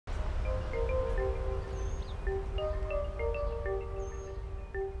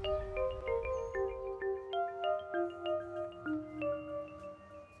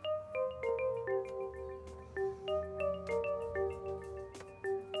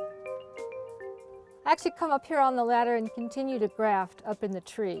actually come up here on the ladder and continue to graft up in the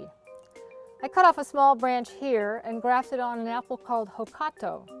tree. I cut off a small branch here and grafted on an apple called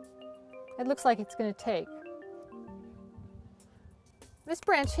Hokato. It looks like it's going to take. This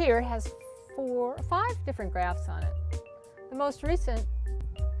branch here has 4 or 5 different grafts on it. The most recent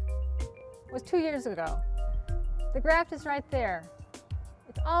was 2 years ago. The graft is right there.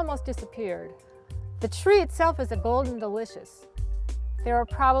 It's almost disappeared. The tree itself is a golden delicious. There are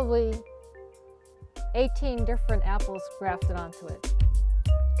probably 18 different apples grafted onto it.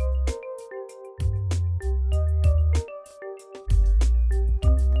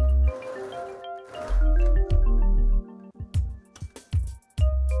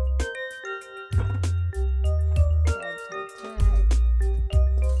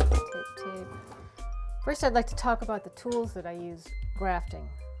 First, I'd like to talk about the tools that I use grafting.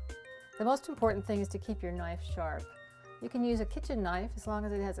 The most important thing is to keep your knife sharp. You can use a kitchen knife as long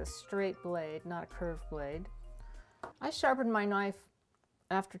as it has a straight blade, not a curved blade. I sharpen my knife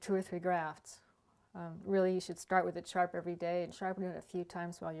after 2 or 3 grafts. Really, you should start with it sharp every day and sharpen it a few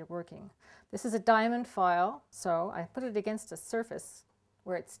times while you're working. This is a diamond file, so I put it against a surface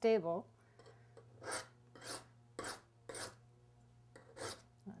where it's stable.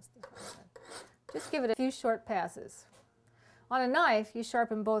 Just give it a few short passes. On a knife, you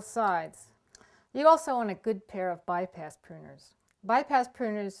sharpen both sides. You also want a good pair of bypass pruners. Bypass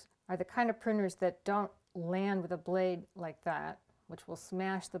pruners are the kind of pruners that don't land with a blade like that, which will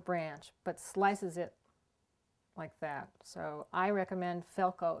smash the branch, but slices it like that. So I recommend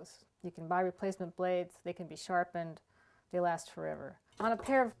Felco's. You can buy replacement blades, they can be sharpened, they last forever. On a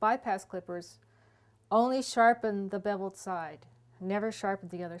pair of bypass clippers, only sharpen the beveled side. Never sharpen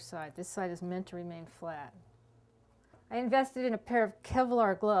the other side. This side is meant to remain flat. I invested in a pair of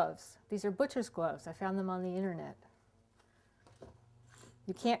Kevlar gloves. These are butcher's gloves. I found them on the internet.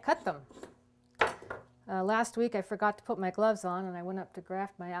 You can't cut them. Last week I forgot to put my gloves on and I went up to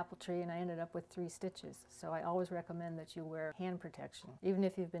graft my apple tree and I ended up with 3 stitches. So I always recommend that you wear hand protection, even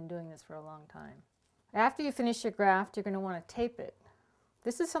if you've been doing this for a long time. After you finish your graft, you're going to want to tape it.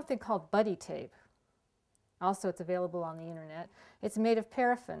 This is something called buddy tape. Also, it's available on the internet. It's made of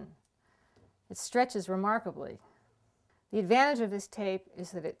paraffin. It stretches remarkably. The advantage of this tape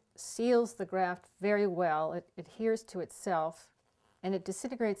is that it seals the graft very well. It adheres to itself, and it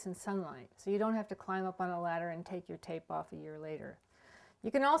disintegrates in sunlight. So you don't have to climb up on a ladder and take your tape off a year later.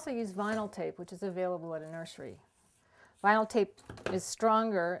 You can also use vinyl tape, which is available at a nursery. Vinyl tape is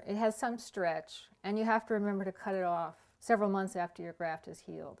stronger, it has some stretch, and you have to remember to cut it off several months after your graft is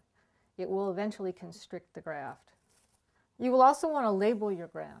healed. It will eventually constrict the graft. You will also want to label your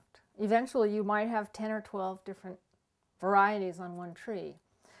graft. Eventually you might have 10 or 12 different varieties on one tree.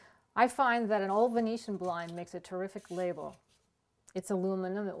 I find that an old Venetian blind makes a terrific label. It's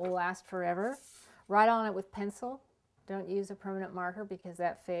aluminum, it will last forever. Write on it with pencil. Don't use a permanent marker because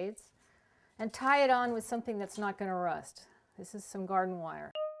that fades. And tie it on with something that's not going to rust. This is some garden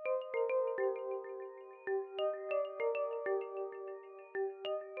wire.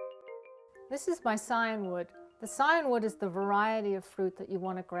 This is my scion wood. The scion wood is the variety of fruit that you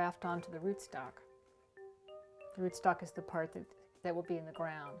want to graft onto the rootstock. The rootstock is the part that will be in the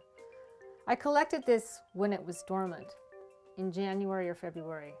ground. I collected this when it was dormant, in January or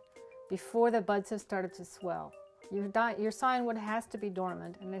February, before the buds have started to swell. Your scion wood has to be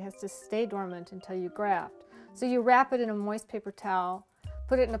dormant, and it has to stay dormant until you graft. So you wrap it in a moist paper towel,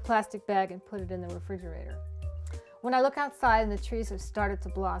 put it in a plastic bag, and put it in the refrigerator. When I look outside and the trees have started to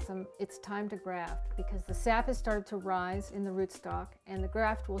blossom, it's time to graft because the sap has started to rise in the rootstock and the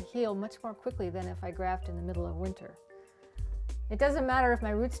graft will heal much more quickly than if I graft in the middle of winter. It doesn't matter if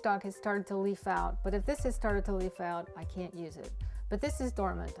my rootstock has started to leaf out, but if this has started to leaf out, I can't use it. But this is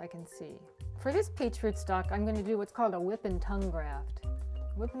dormant, I can see. For this peach rootstock, I'm going to do what's called a whip and tongue graft.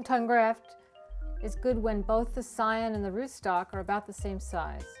 Whip and tongue graft is good when both the scion and the rootstock are about the same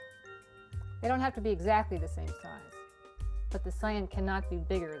size. They don't have to be exactly the same size, but the scion cannot be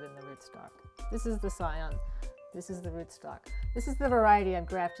bigger than the rootstock. This is the scion, this is the rootstock. This is the variety I'm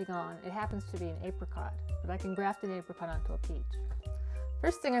grafting on. It happens to be an apricot, but I can graft an apricot onto a peach.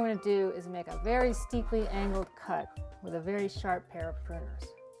 First thing I'm going to do is make a very steeply angled cut with a very sharp pair of pruners.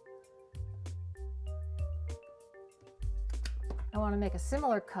 I want to make a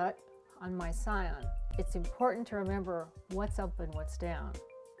similar cut on my scion. It's important to remember what's up and what's down.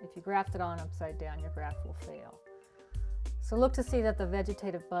 If you graft it on upside down, your graft will fail. So look to see that the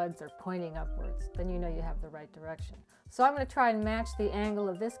vegetative buds are pointing upwards. Then you know you have the right direction. So I'm going to try and match the angle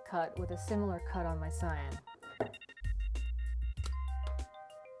of this cut with a similar cut on my scion.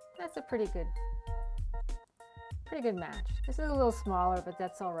 That's a pretty good Pretty good match. This is a little smaller, but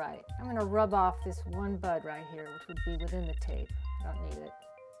that's all right. I'm going to rub off this one bud right here, which would be within the tape. I don't need it.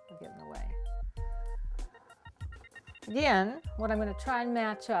 It'll get in the way. Again, what I'm going to try and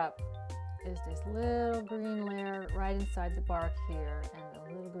match up is this little green layer right inside the bark here and the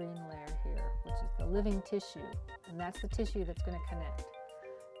little green layer here, which is the living tissue. And that's the tissue that's going to connect.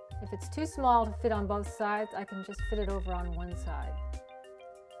 If it's too small to fit on both sides, I can just fit it over on one side.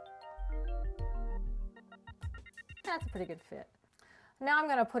 That's a pretty good fit. Now I'm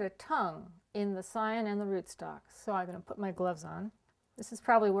going to put a tongue in the scion and the rootstock. So I'm going to put my gloves on. This is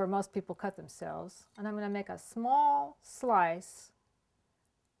probably where most people cut themselves. And I'm going to make a small slice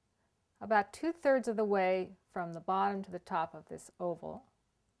about 2/3 of the way from the bottom to the top of this oval.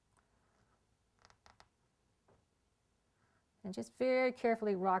 And just very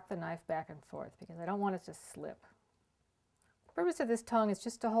carefully rock the knife back and forth because I don't want it to slip. The purpose of this tongue is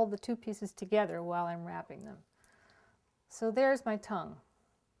just to hold the two pieces together while I'm wrapping them. So there's my tongue.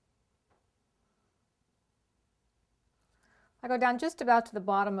 I go down just about to the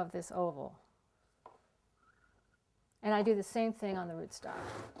bottom of this oval. And I do the same thing on the rootstock.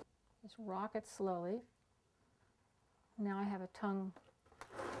 Just rock it slowly. Now I have a tongue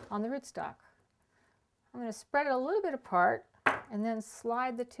on the rootstock. I'm going to spread it a little bit apart and then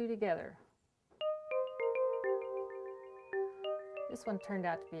slide the two together. This one turned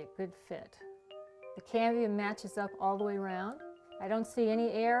out to be a good fit. The cambium matches up all the way around. I don't see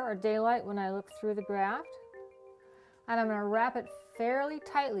any air or daylight when I look through the graft. And I'm going to wrap it fairly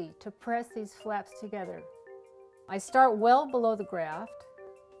tightly to press these flaps together. I start well below the graft.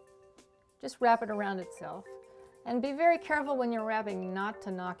 Just wrap it around itself. And be very careful when you're wrapping not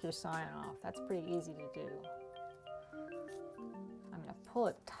to knock your scion off. That's pretty easy to do. I'm going to pull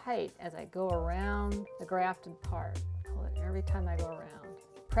it tight as I go around the grafted part. Pull it every time I go around.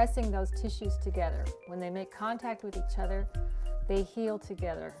 Pressing those tissues together. When they make contact with each other, they heal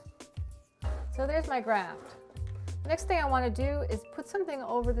together. So there's my graft. The next thing I want to do is put something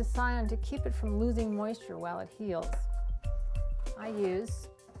over the scion to keep it from losing moisture while it heals. I use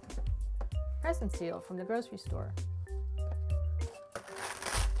Press and Seal from the grocery store.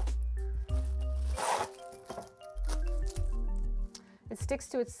 It sticks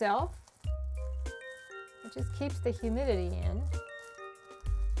to itself. It just keeps the humidity in,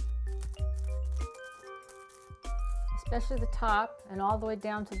 especially the top and all the way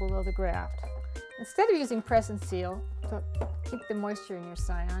down to below the graft. Instead of using Press and Seal to keep the moisture in your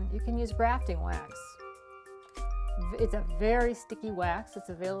scion, you can use grafting wax. It's a very sticky wax. It's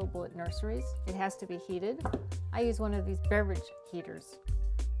available at nurseries. It has to be heated. I use one of these beverage heaters.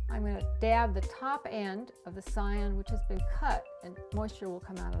 I'm going to dab the top end of the scion, which has been cut, and moisture will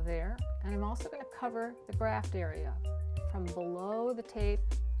come out of there. And I'm also going to cover the graft area from below the tape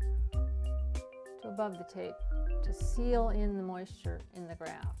to above the tape to seal in the moisture in the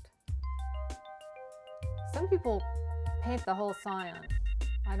graft. Some people paint the whole scion.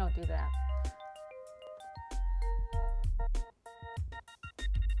 I don't do that.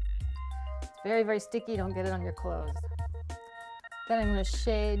 It's very, very sticky. Don't get it on your clothes. Then I'm going to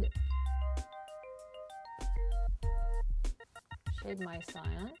shade my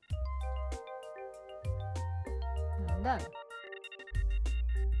scion. And I'm done.